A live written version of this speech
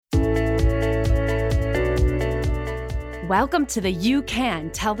Welcome to the You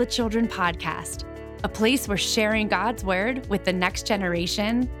Can Tell the Children podcast, a place where sharing God's word with the next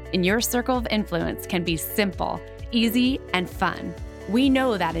generation in your circle of influence can be simple, easy, and fun. We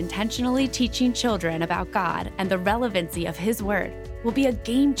know that intentionally teaching children about God and the relevancy of His word will be a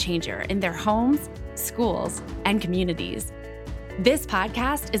game changer in their homes, schools, and communities. This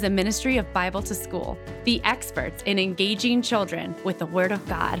podcast is a ministry of Bible to School, the experts in engaging children with the Word of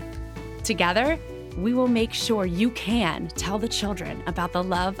God. Together, we will make sure you can tell the children about the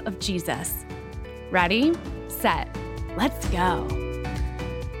love of Jesus. Ready, set, let's go.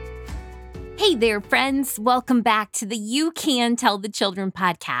 Hey there, friends. Welcome back to the You Can Tell the Children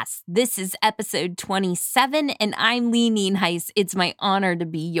podcast. This is episode 27, and I'm Lee Nienhuis. It's my honor to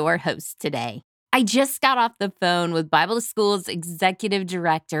be your host today. I just got off the phone with Bible to School's executive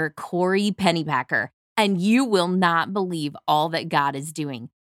director, Corey Pennypacker, and you will not believe all that God is doing.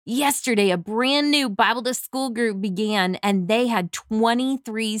 Yesterday, a brand new Bible to School group began, and they had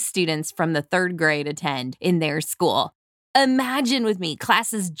 23 students from the third grade attend in their school. Imagine with me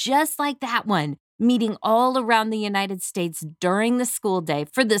classes just like that one, meeting all around the United States during the school day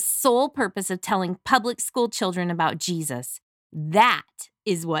for the sole purpose of telling public school children about Jesus. That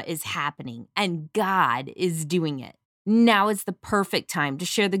is what is happening, and God is doing it. Now is the perfect time to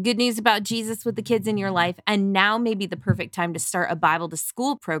share the good news about Jesus with the kids in your life, and now may be the perfect time to start a Bible to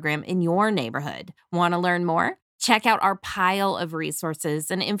School program in your neighborhood. Want to learn more? Check out our pile of resources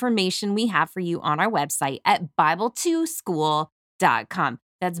and information we have for you on our website at Bible2School.com.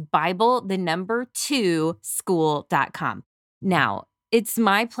 That's Bible, the number 2, school.com. Now, it's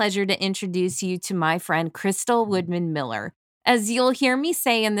my pleasure to introduce you to my friend Crystal Woodman Miller. As you'll hear me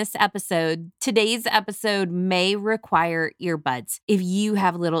say in this episode, today's episode may require earbuds if you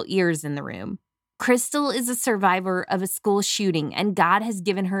have little ears in the room. Crystal is a survivor of a school shooting, and God has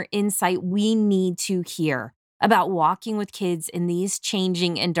given her insight we need to hear about walking with kids in these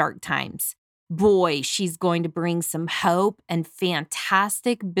changing and dark times. Boy, she's going to bring some hope and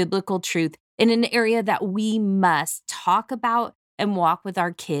fantastic biblical truth in an area that we must talk about and walk with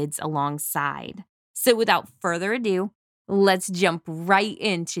our kids alongside. So without further ado, let's jump right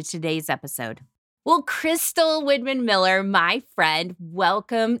into today's episode. Well, Crystal Woodman Miller, my friend,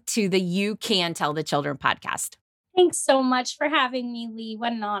 welcome to the You Can Tell the Children podcast. Thanks so much for having me, Lee.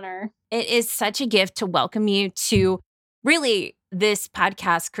 What an honor. It is such a gift to welcome you to really this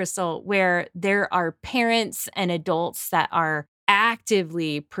podcast, Crystal, where there are parents and adults that are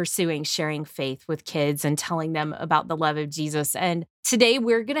actively pursuing sharing faith with kids and telling them about the love of Jesus. And today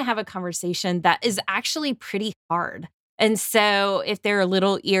we're going to have a conversation that is actually pretty hard. And so if there are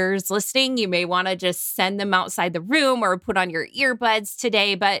little ears listening, you may want to just send them outside the room or put on your earbuds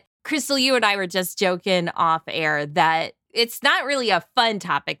today. But Crystal, you and I were just joking off air that it's not really a fun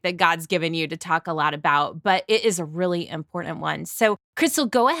topic that God's given you to talk a lot about, but it is a really important one. So Crystal,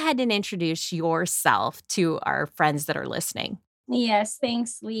 go ahead and introduce yourself to our friends that are listening. Yes,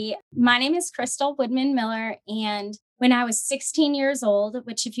 thanks, Lee. My name is Crystal Woodman Miller, and when I was 16 years old,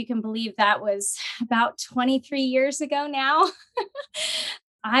 which if you can believe that was about 23 years ago now,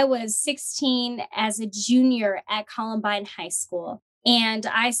 I was 16 as a junior at Columbine High School. And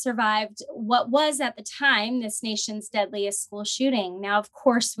I survived what was at the time this nation's deadliest school shooting. Now, of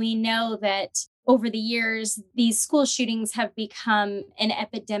course, we know that over the years, these school shootings have become an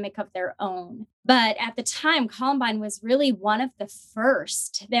epidemic of their own. But at the time, Columbine was really one of the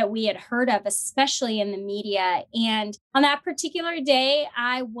first that we had heard of, especially in the media. And on that particular day,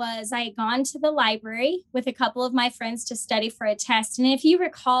 I had gone to the library with a couple of my friends to study for a test. And if you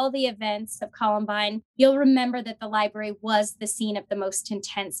recall the events of Columbine, you'll remember that the library was the scene of the most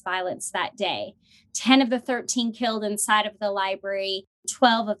intense violence that day. 10 of the 13 killed inside of the library,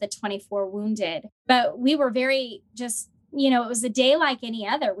 12 of the 24 wounded. But we were very it was a day like any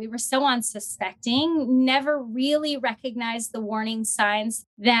other. We were so unsuspecting, never really recognized the warning signs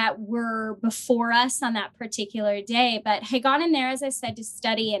that were before us on that particular day, but had gone in there, as I said, to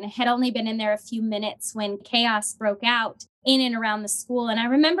study and had only been in there a few minutes when chaos broke out in and around the school. And I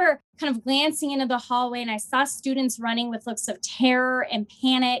remember kind of glancing into the hallway and I saw students running with looks of terror and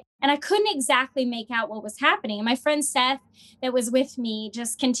panic. And I couldn't exactly make out what was happening. And my friend Seth that was with me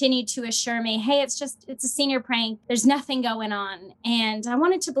just continued to assure me, hey, it's a senior prank. There's nothing going on. And I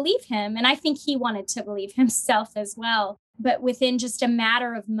wanted to believe him. And I think he wanted to believe himself as well. But within just a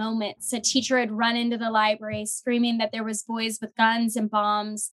matter of moments, a teacher had run into the library screaming that there was boys with guns and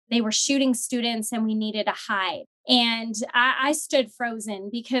bombs. They were shooting students and we needed to hide. And I stood frozen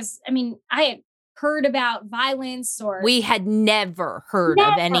because, I had heard about violence or... We had never heard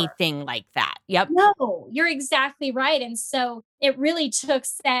of anything like that. Yep. No, you're exactly right. And so it really took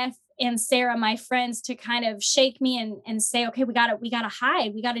Seth and Sarah, my friends, to kind of shake me and say, okay, we gotta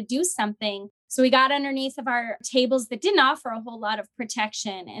hide. We gotta do something. So we got underneath of our tables that didn't offer a whole lot of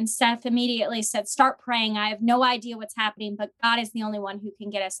protection. And Seth immediately said, start praying. I have no idea what's happening, but God is the only one who can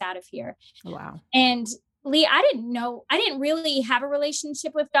get us out of here. Wow. And Lee, I didn't really have a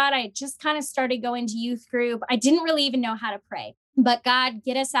relationship with God. I had just kind of started going to youth group. I didn't really even know how to pray. But God,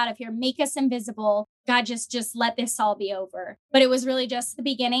 get us out of here, make us invisible. God, just let this all be over. But it was really just the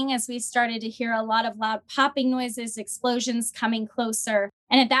beginning as we started to hear a lot of loud popping noises, explosions coming closer.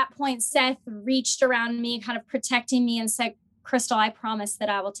 And at that point, Seth reached around me, kind of protecting me, and said, Crystal, I promise that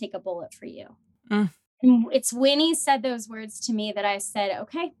I will take a bullet for you. Mm. And it's when he said those words to me that I said,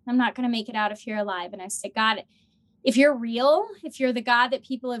 okay, I'm not going to make it out of here alive. And I said, God, if you're real, if you're the God that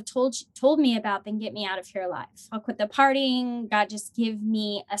people have told me about, then get me out of here alive. I'll quit the partying. God, just give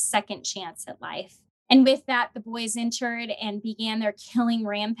me a second chance at life. And with that, the boys entered and began their killing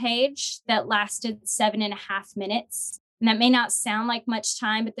rampage that lasted 7.5 minutes. And that may not sound like much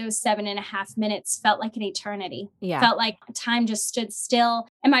time, but those 7.5 minutes felt like an eternity. Yeah. Felt like time just stood still.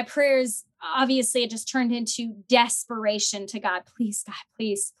 And my prayers, obviously, it just turned into desperation to God. Please, God,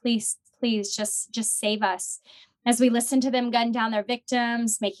 please, please, please, just save us. As we listened to them gun down their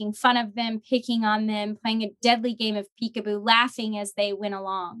victims, making fun of them, picking on them, playing a deadly game of peekaboo, laughing as they went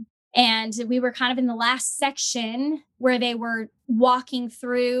along. And we were kind of in the last section where they were walking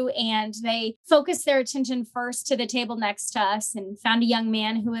through, and they focused their attention first to the table next to us and found a young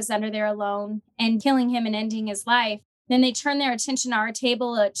man who was under there alone and killing him and ending his life. Then they turned their attention to our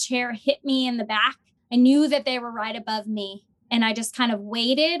table. A chair hit me in the back. I knew that they were right above me. And I just kind of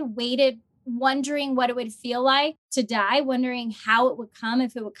waited, wondering what it would feel like to die, wondering how it would come,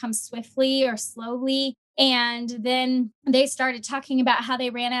 if it would come swiftly or slowly. And then they started talking about how they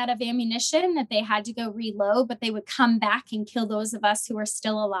ran out of ammunition, that they had to go reload, but they would come back and kill those of us who were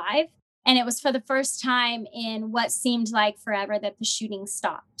still alive. And it was for the first time in what seemed like forever that the shooting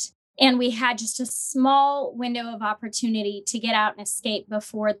stopped. And we had just a small window of opportunity to get out and escape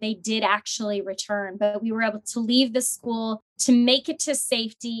before they did actually return. But we were able to leave the school, to make it to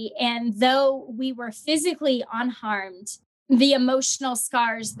safety. And though we were physically unharmed, the emotional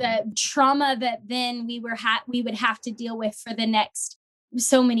scars, the trauma that then we would have to deal with for the next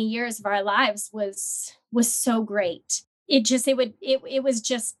so many years of our lives was so great. It's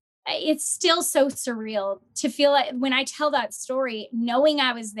still so surreal to feel like when I tell that story, knowing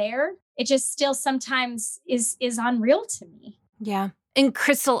I was there, it just still sometimes is unreal to me. Yeah. And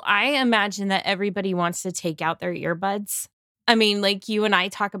Crystal, I imagine that everybody wants to take out their earbuds. I mean, like you and I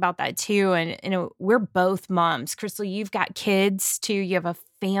talk about that too. And, we're both moms. Crystal, you've got kids too. You have a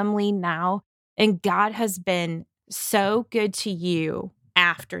family now. And God has been so good to you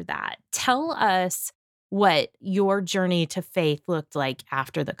after that. Tell us what your journey to faith looked like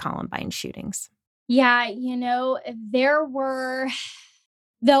after the Columbine shootings. Yeah,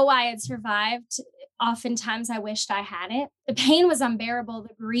 though I had survived, oftentimes I wished I hadn't. The pain was unbearable.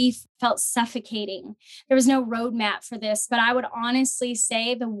 The grief felt suffocating. There was no roadmap for this, but I would honestly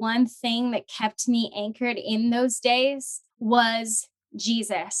say the one thing that kept me anchored in those days was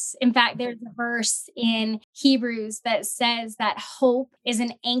Jesus. In fact, there's a verse in Hebrews that says that hope is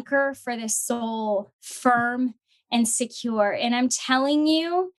an anchor for the soul, firm and secure. And I'm telling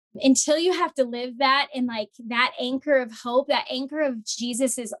you, until you have to live that, and like that anchor of hope, that anchor of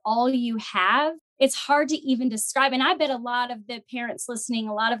Jesus is all you have, it's hard to even describe. And I bet a lot of the parents listening,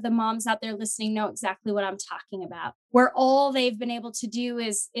 a lot of the moms out there listening know exactly what I'm talking about, where all they've been able to do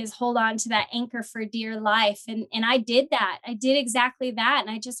is hold on to that anchor for dear life. And I did that. I did exactly that. And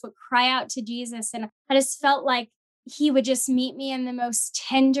I just would cry out to Jesus. And I just felt like he would just meet me in the most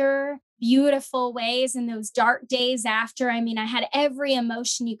tender, beautiful ways in those dark days after. I mean, I had every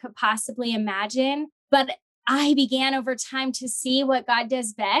emotion you could possibly imagine, but I began over time to see what God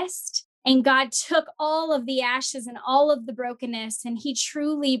does best. And God took all of the ashes and all of the brokenness, and he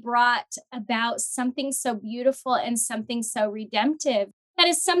truly brought about something so beautiful and something so redemptive. That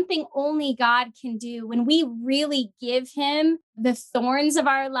is something only God can do. When we really give him the thorns of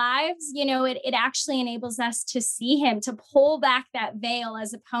our lives, it actually enables us to see him, to pull back that veil,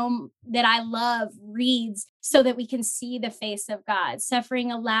 as a poem that I love reads, so that we can see the face of God.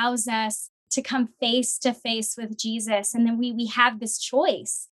 Suffering allows us to come face to face with Jesus. And then we have this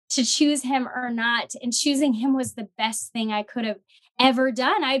choice to choose him or not. And choosing him was the best thing I could have ever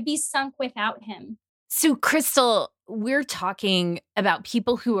done. I'd be sunk without him. So, Crystal, we're talking about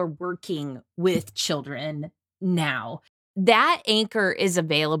people who are working with children now. That anchor is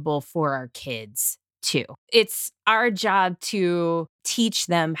available for our kids too. It's our job to teach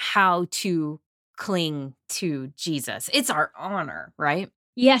them how to cling to Jesus. It's our honor, right?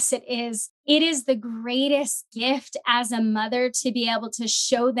 Yes, it is. It is the greatest gift as a mother to be able to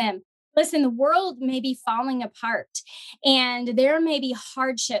show them. Listen, the world may be falling apart and there may be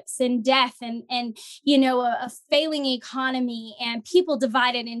hardships and death and a failing economy and people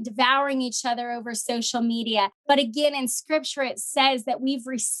divided and devouring each other over social media. But again, in scripture, it says that we've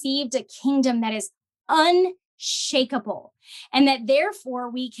received a kingdom that is unshakable and that therefore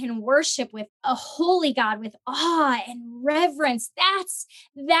we can worship with a holy God with awe and reverence.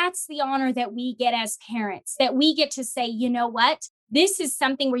 That's the honor that we get as parents, that we get to say, you know what? This is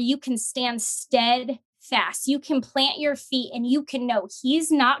something where you can stand steadfast. You can plant your feet and you can know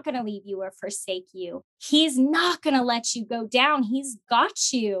he's not going to leave you or forsake you. He's not going to let you go down. He's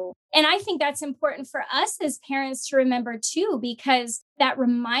got you. And I think that's important for us as parents to remember too, because that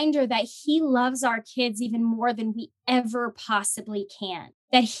reminder that he loves our kids even more than we ever possibly can,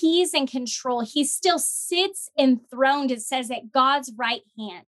 that he's in control. He still sits enthroned, it says, at God's right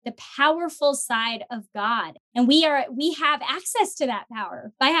hand, the powerful side of God. And we have access to that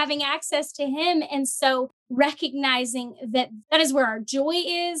power by having access to him. And so recognizing that is where our joy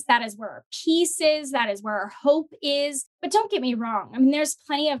is, that is where our peace is, that is where our hope is. But don't get me wrong. I mean, there's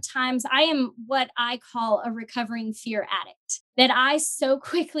plenty of times I am what I call a recovering fear addict, that I so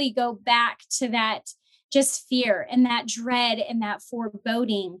quickly go back to that just fear and that dread and that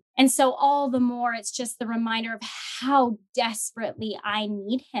foreboding. And so all the more, it's just the reminder of how desperately I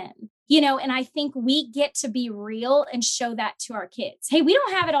need him. And I think we get to be real and show that to our kids. Hey, we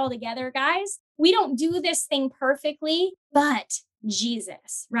don't have it all together, guys. We don't do this thing perfectly, but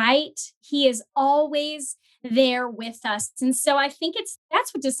Jesus, right? He is always there with us. And so I think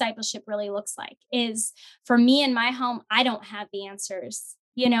that's what discipleship really looks like, is for me in my home, I don't have the answers.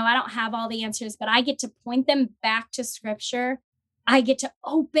 I don't have all the answers, but I get to point them back to scripture. I get to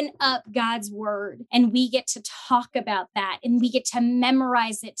open up God's word and we get to talk about that and we get to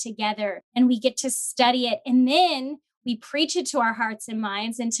memorize it together and we get to study it. And then we preach it to our hearts and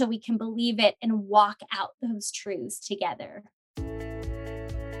minds until we can believe it and walk out those truths together.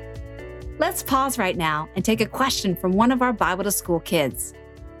 Let's pause right now and take a question from one of our Bible to School kids.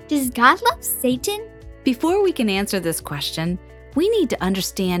 Does God love Satan? Before we can answer this question, we need to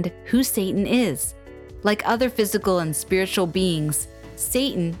understand who Satan is. Like other physical and spiritual beings,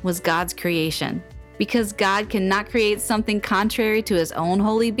 Satan was God's creation. Because God cannot create something contrary to his own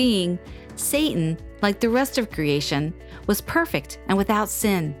holy being, Satan, like the rest of creation, was perfect and without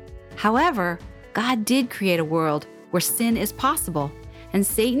sin. However, God did create a world where sin is possible, and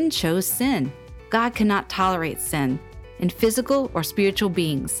Satan chose sin. God cannot tolerate sin in physical or spiritual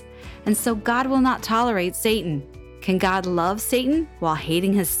beings, and so God will not tolerate Satan. Can God love Satan while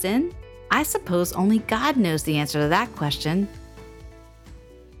hating his sin? I suppose only God knows the answer to that question.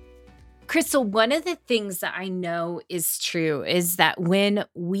 Crystal, one of the things that I know is true is that when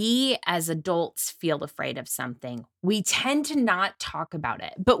we as adults feel afraid of something, we tend to not talk about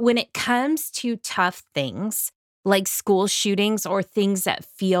it. But when it comes to tough things like school shootings or things that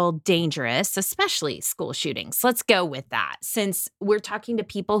feel dangerous, especially school shootings, let's go with that. Since we're talking to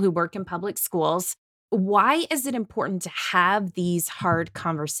people who work in public schools, why is it important to have these hard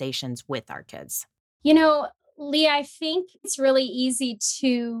conversations with our kids? Lee, I think it's really easy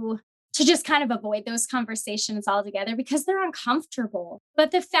to just kind of avoid those conversations altogether because they're uncomfortable.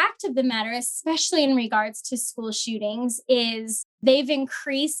 But the fact of the matter, especially in regards to school shootings, is they've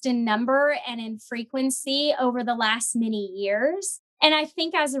increased in number and in frequency over the last many years. And I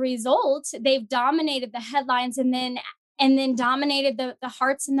think as a result, they've dominated the headlines and then dominated the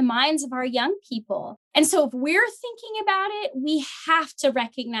hearts and the minds of our young people. And so if we're thinking about it, we have to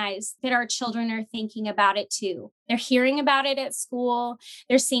recognize that our children are thinking about it too. They're hearing about it at school.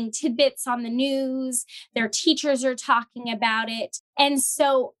 They're seeing tidbits on the news. Their teachers are talking about it. And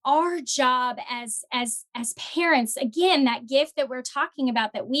so our job as parents, again, that gift that we're talking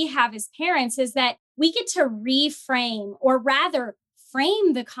about that we have as parents is that we get to reframe, or rather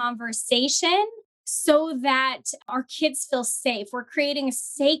frame the conversation so that our kids feel safe. We're creating a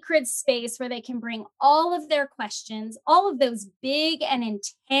sacred space where they can bring all of their questions, all of those big and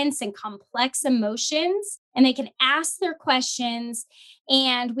intense and complex emotions, and they can ask their questions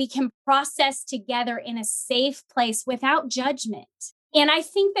and we can process together in a safe place without judgment. And I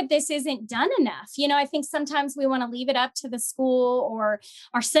think that this isn't done enough. I think sometimes we want to leave it up to the school or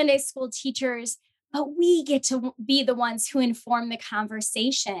our Sunday school teachers, but we get to be the ones who inform the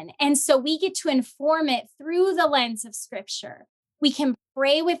conversation. And so we get to inform it through the lens of scripture. We can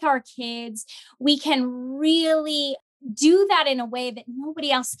pray with our kids. We can really do that in a way that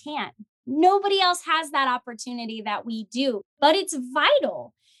nobody else can. Nobody else has that opportunity that we do, but it's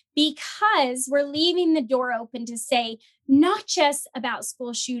vital because we're leaving the door open to say, not just about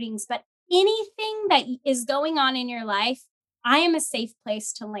school shootings, but anything that is going on in your life, I am a safe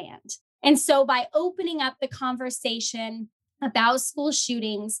place to land. And so by opening up the conversation about school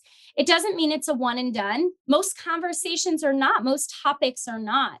shootings, it doesn't mean it's a one and done. Most conversations are not, most topics are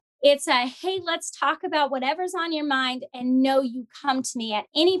not. It's a, hey, let's talk about whatever's on your mind and know you come to me at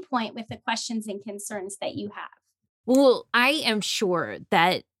any point with the questions and concerns that you have. Well, I am sure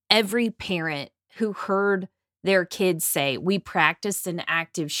that every parent who heard their kids say, we practiced an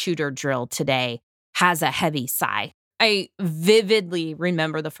active shooter drill today, has a heavy sigh. I vividly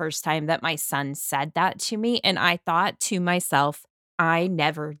remember the first time that my son said that to me, and I thought to myself, I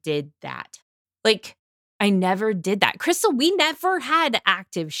never did that. Like, I never did that. Crystal, we never had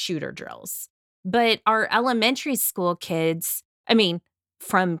active shooter drills, but our elementary school kids, I mean,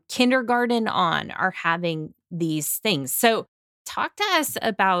 from kindergarten on, are having these things. So, talk to us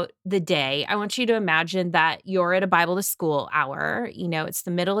about the day. I want you to imagine that you're at a Bible to school hour. It's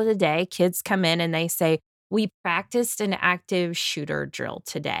the middle of the day. Kids come in and they say, we practiced an active shooter drill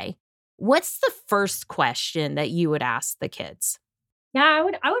today. What's the first question that you would ask the kids? Yeah,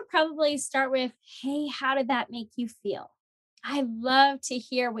 I would probably start with, hey, how did that make you feel? I love to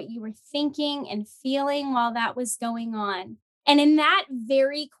hear what you were thinking and feeling while that was going on. And in that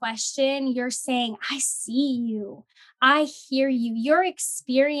very question, you're saying, I see you. I hear you. Your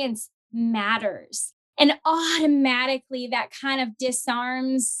experience matters. And automatically that kind of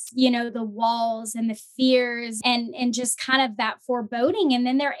disarms, the walls and the fears and just kind of that foreboding. And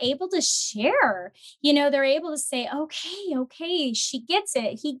then they're able to share, they're able to say, okay, she gets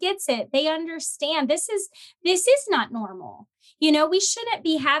it. He gets it. They understand this is not normal. We shouldn't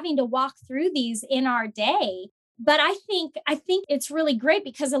be having to walk through these in our day. But I think it's really great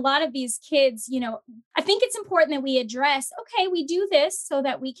because a lot of these kids, I think it's important that we address, okay, we do this so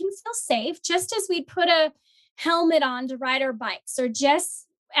that we can feel safe, just as we'd put a helmet on to ride our bikes, or just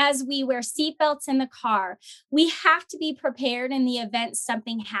as we wear seatbelts in the car. We have to be prepared in the event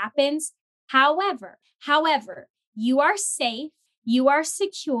something happens. However, you are safe. You are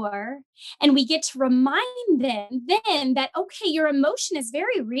secure. And we get to remind them then that, okay, your emotion is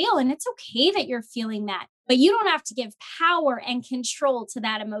very real and it's okay that you're feeling that. But you don't have to give power and control to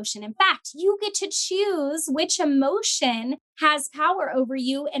that emotion. In fact, you get to choose which emotion has power over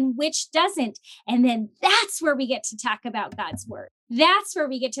you and which doesn't. And then that's where we get to talk about God's word. That's where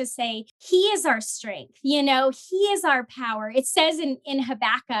we get to say, he is our strength. He is our power. It says in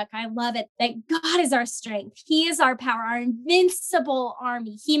Habakkuk, I love it, that God is our strength. He is our power, our invincible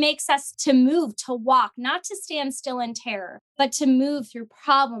army. He makes us to move, to walk, not to stand still in terror, but to move through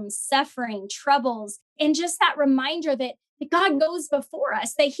problems, suffering, troubles. And just that reminder that God goes before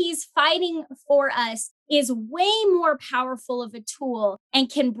us, that he's fighting for us is way more powerful of a tool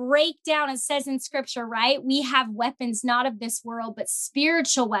and can break down, it says in scripture, right? We have weapons not of this world, but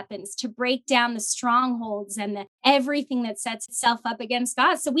spiritual weapons to break down the strongholds and everything that sets itself up against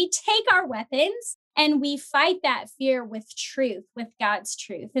God. So we take our weapons and we fight that fear with truth, with God's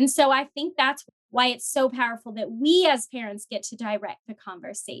truth. And so I think that's why it's so powerful that we as parents get to direct the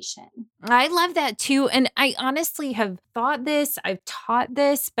conversation. I love that too. And I honestly have thought this, I've taught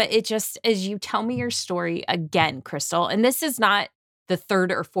this, but it just, as you tell me your story again, Crystal, and this is not the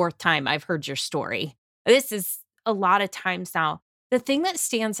third or fourth time I've heard your story. This is a lot of times now. The thing that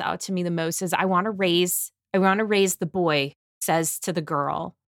stands out to me the most is I want to raise the boy says to the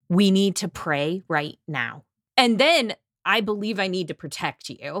girl, we need to pray right now. And then I believe I need to protect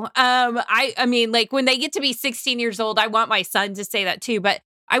you. I mean, like when they get to be 16 years old, I want my son to say that too, but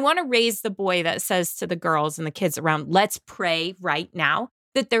I want to raise the boy that says to the girls and the kids around, let's pray right now,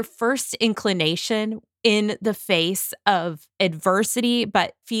 that their first inclination in the face of adversity,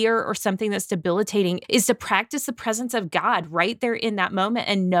 but fear or something that's debilitating, is to practice the presence of God right there in that moment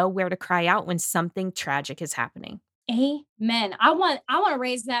and know where to cry out when something tragic is happening. Amen. I want to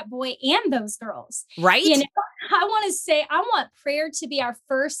raise that boy and those girls. Right? I want to say, I want prayer to be our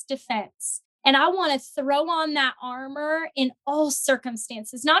first defense. And I want to throw on that armor in all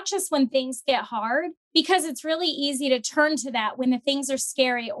circumstances, not just when things get hard, because it's really easy to turn to that when the things are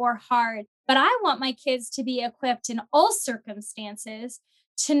scary or hard. But I want my kids to be equipped in all circumstances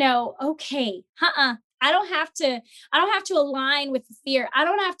to know, okay, I don't have to align with the fear. I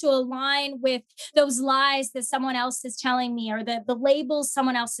don't have to align with those lies that someone else is telling me or the labels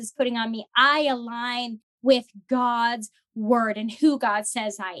someone else is putting on me. I align with God's word and who God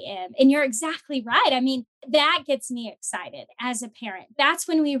says I am. And you're exactly right. I mean, that gets me excited as a parent. That's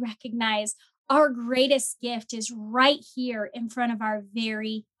when we recognize our greatest gift is right here in front of our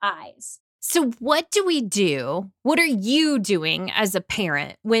very eyes. So what do we do? What are you doing as a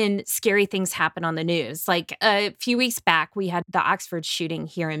parent when scary things happen on the news? Like a few weeks back, we had the Oxford shooting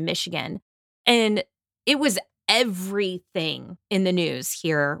here in Michigan, and it was everything in the news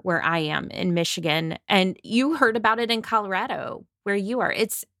here where I am in Michigan. And you heard about it in Colorado where you are.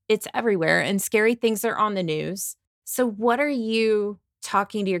 It's everywhere, and scary things are on the news. So what are you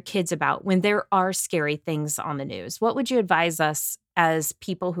talking to your kids about when there are scary things on the news? What would you advise us as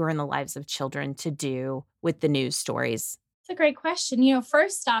people who are in the lives of children to do with the news stories? It's a great question.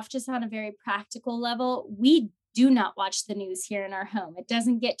 First off, just on a very practical level, we do not watch the news here in our home. It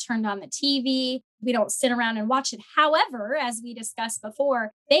doesn't get turned on the TV. We don't sit around and watch it. However, as we discussed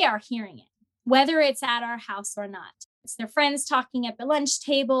before, they are hearing it, whether it's at our house or not. It's their friends talking at the lunch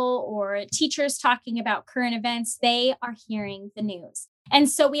table or teachers talking about current events. They are hearing the news. And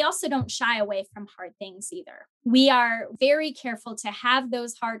so we also don't shy away from hard things either. We are very careful to have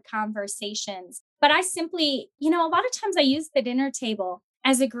those hard conversations. But I simply, a lot of times I use the dinner table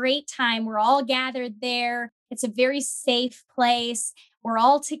as a great time. We're all gathered there. It's a very safe place. We're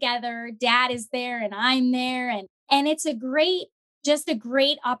all together. Dad is there and I'm there. And it's just a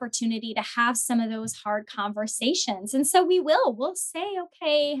great opportunity to have some of those hard conversations. And so we'll say,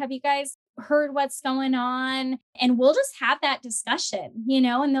 okay, have you guys heard what's going on? And we'll just have that discussion,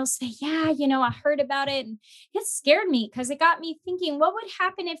 and they'll say, yeah, I heard about it and it scared me because it got me thinking, what would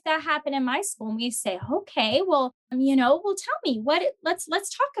happen if that happened in my school? And we say, okay, well, tell me let's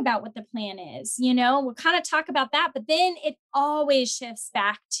talk about what the plan is, we'll kind of talk about that, but then it always shifts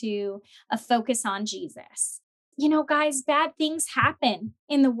back to a focus on Jesus. Guys, bad things happen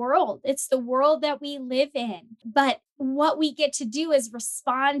in the world. It's the world that we live in. But what we get to do is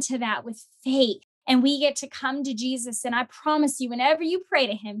respond to that with faith. And we get to come to Jesus. And I promise you, whenever you pray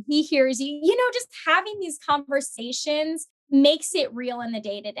to him, he hears you. Just having these conversations makes it real in the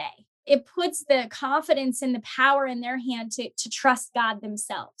day to day. It puts the confidence and the power in their hand to trust God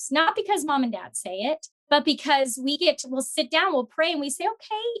themselves. Not because mom and dad say it, but because we'll sit down, we'll pray, and we say,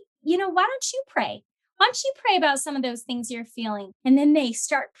 okay, why don't you pray? Why don't you pray about some of those things you're feeling? And then they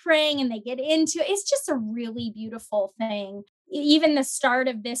start praying and they get into it. It's just a really beautiful thing. Even the start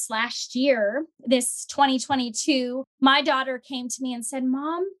of this last year, this 2022, my daughter came to me and said,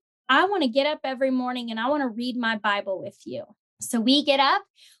 Mom, I want to get up every morning and I want to read my Bible with you. So we get up,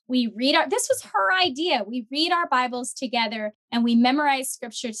 this was her idea. We read our Bibles together and we memorize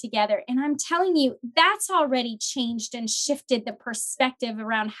scripture together. And I'm telling you, that's already changed and shifted the perspective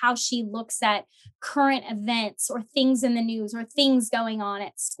around how she looks at current events or things in the news or things going on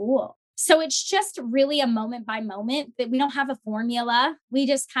at school. So it's just really a moment by moment that we don't have a formula. We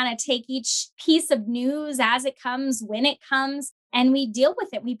just kind of take each piece of news as it comes, when it comes, and we deal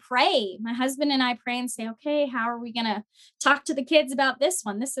with it. We pray. My husband and I pray and say, okay, how are we going to talk to the kids about this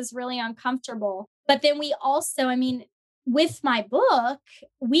one? This is really uncomfortable. But then we also, with my book,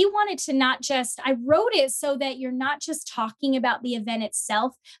 we wanted to I wrote it so that you're not just talking about the event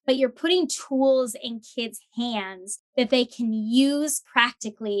itself, but you're putting tools in kids' hands that they can use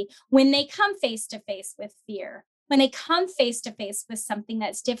practically when they come face to face with fear, when they come face to face with something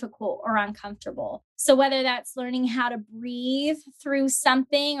that's difficult or uncomfortable. So whether that's learning how to breathe through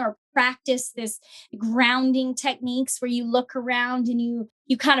something or practice this grounding techniques where you look around and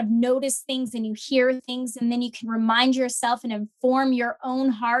you kind of notice things and you hear things, and then you can remind yourself and inform your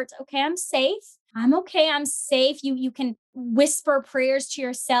own heart, okay, I'm safe. I'm okay. I'm safe. You can whisper prayers to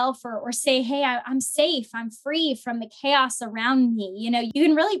yourself or say, hey, I'm safe. I'm free from the chaos around me. You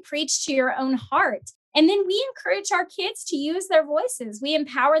can really preach to your own heart. And then we encourage our kids to use their voices. We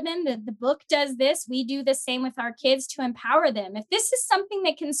empower them. The book does this. We do the same with our kids to empower them. If this is something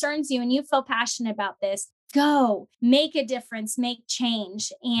that concerns you and you feel passionate about this, go make a difference, make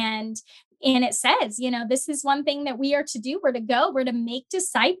change. And it says, this is one thing that we are to do. We're to go. We're to make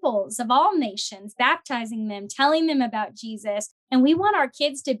disciples of all nations, baptizing them, telling them about Jesus. And we want our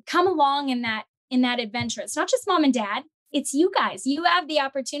kids to come along in that adventure. It's not just mom and dad. It's you guys. You have the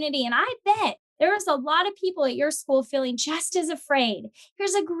opportunity. And I bet there is a lot of people at your school feeling just as afraid.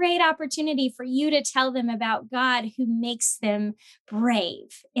 Here's a great opportunity for you to tell them about God who makes them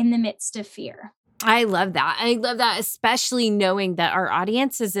brave in the midst of fear. I love that. I love that, especially knowing that our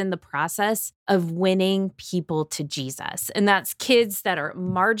audience is in the process of winning people to Jesus. And that's kids that are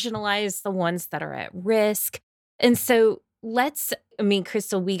marginalized, the ones that are at risk. And so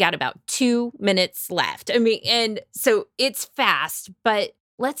Crystal, we got about 2 minutes left. And so it's fast, but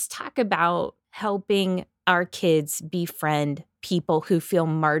let's talk about helping our kids befriend people who feel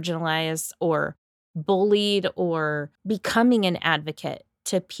marginalized or bullied, or becoming an advocate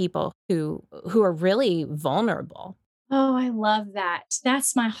to people who are really vulnerable. Oh, I love that.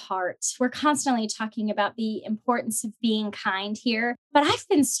 That's my heart. We're constantly talking about the importance of being kind here, but I've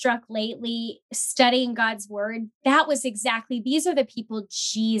been struck lately studying God's word. That was exactly, these are the people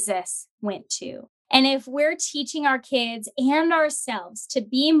Jesus went to. And if we're teaching our kids and ourselves to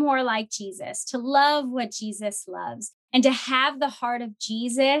be more like Jesus, to love what Jesus loves, and to have the heart of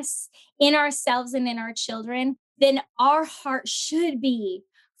Jesus in ourselves and in our children, then our heart should be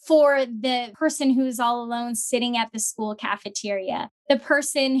for the person who's all alone sitting at the school cafeteria, the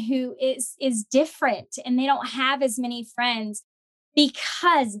person who is different and they don't have as many friends,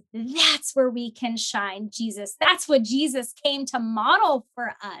 because that's where we can shine Jesus. That's what Jesus came to model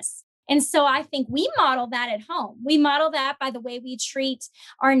for us. And so I think we model that at home. We model that by the way we treat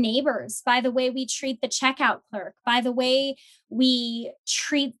our neighbors, by the way we treat the checkout clerk, by the way we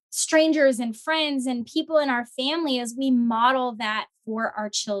treat strangers and friends and people in our family, as we model that for our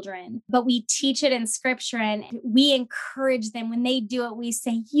children. But we teach it in scripture and we encourage them. When they do it, we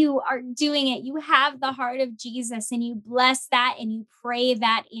say, you are doing it. You have the heart of Jesus, and you bless that and you pray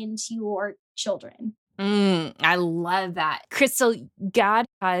that into your children. I love that. Crystal, God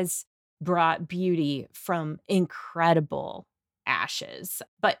has brought beauty from incredible ashes,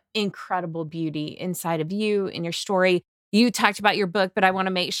 but incredible beauty inside of you in your story. You talked about your book, but I want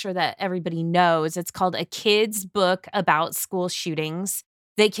to make sure that everybody knows it's called A Kid's Book About School Shootings.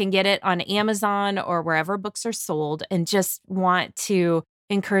 They can get it on Amazon or wherever books are sold, and just want to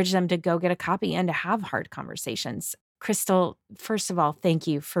encourage them to go get a copy and to have hard conversations. Crystal, first of all, thank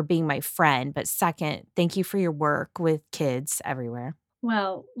you for being my friend. But second, thank you for your work with kids everywhere.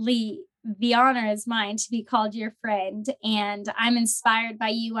 Well, Lee, the honor is mine to be called your friend. And I'm inspired by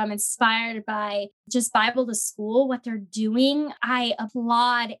you. I'm inspired by just Bible to School, what they're doing. I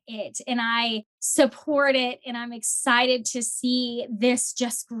applaud it and I support it. And I'm excited to see this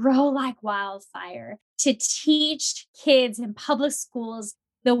just grow like wildfire, to teach kids in public schools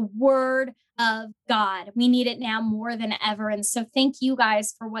the word of God. We need it now more than ever. And so thank you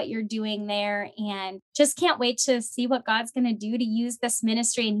guys for what you're doing there. And just can't wait to see what God's going to do to use this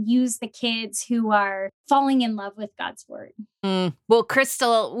ministry and use the kids who are falling in love with God's word. Well,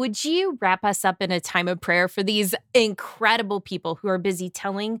 Crystal, would you wrap us up in a time of prayer for these incredible people who are busy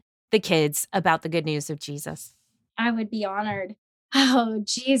telling the kids about the good news of Jesus? I would be honored. Oh,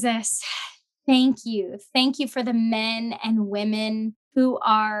 Jesus, thank you. Thank you for the men and women who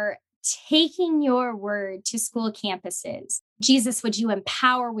are taking your word to school campuses. Jesus, would you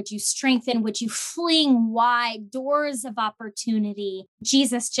empower? Would you strengthen? Would you fling wide doors of opportunity?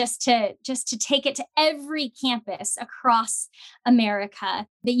 Jesus, just to take it to every campus across America,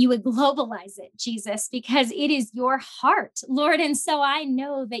 that you would globalize it, Jesus, because it is your heart, Lord. And so I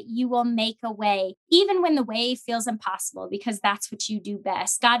know that you will make a way, even when the way feels impossible, because that's what you do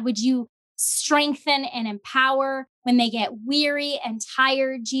best. God, would you strengthen and empower when they get weary and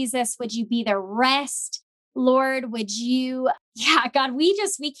tired? Jesus, would you be their rest? Lord, would you, God, we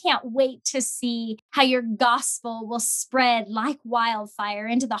can't wait to see how your gospel will spread like wildfire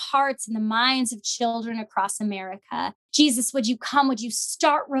into the hearts and the minds of children across America. Jesus, would you come? Would you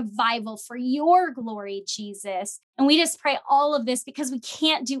start revival for your glory, Jesus? And we just pray all of this because we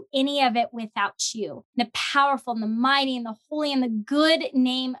can't do any of it without you. In the powerful and the mighty and the holy and the good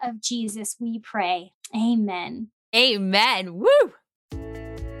name of Jesus, we pray. Amen. Amen. Woo!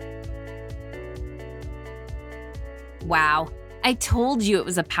 Wow. I told you it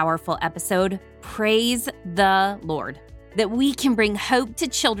was a powerful episode. Praise the Lord that we can bring hope to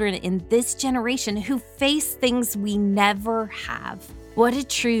children in this generation who face things we never have. What a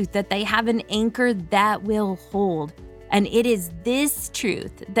truth that they have an anchor that will hold. And it is this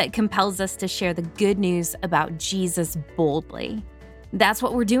truth that compels us to share the good news about Jesus boldly. That's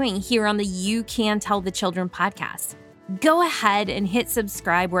what we're doing here on the You Can Tell the Children podcast. Go ahead and hit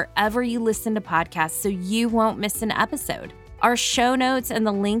subscribe wherever you listen to podcasts so you won't miss an episode. Our show notes and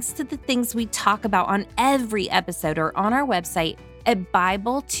the links to the things we talk about on every episode are on our website at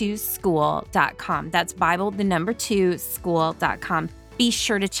Bible2school.com. That's Bible, the number 2, school.com. Be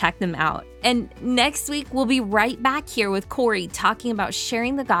sure to check them out. And next week, we'll be right back here with Corey talking about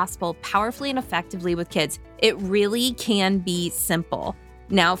sharing the gospel powerfully and effectively with kids. It really can be simple.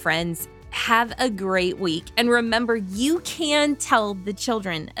 Now, friends, have a great week. And remember, you can tell the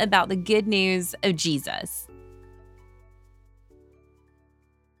children about the good news of Jesus.